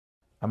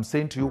I'm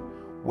saying to you,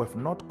 we have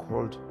not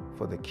called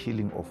for the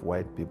killing of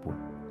white people,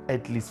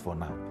 at least for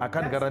now. I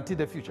can't guarantee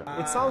the future.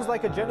 It sounds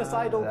like a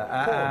genocidal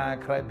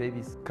call. Cry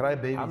babies, cry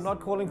babies. I'm not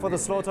calling for the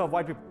slaughter of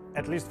white people,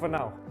 at least for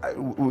now.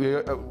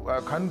 I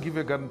can't give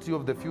a guarantee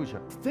of the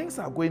future. Things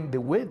are going the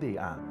way they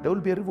are. There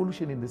will be a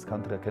revolution in this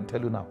country, I can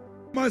tell you now.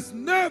 Must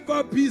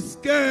never be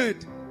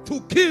scared to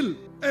kill.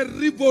 A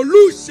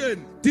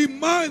revolution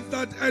demands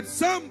that at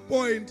some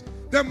point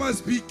there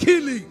must be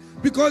killing,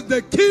 because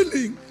the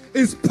killing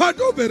is part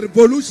of a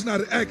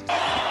revolutionary act.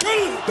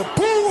 Kill the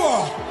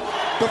poor,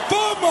 the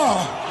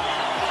farmer.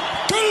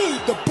 Kill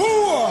the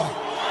poor,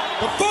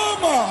 the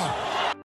farmer.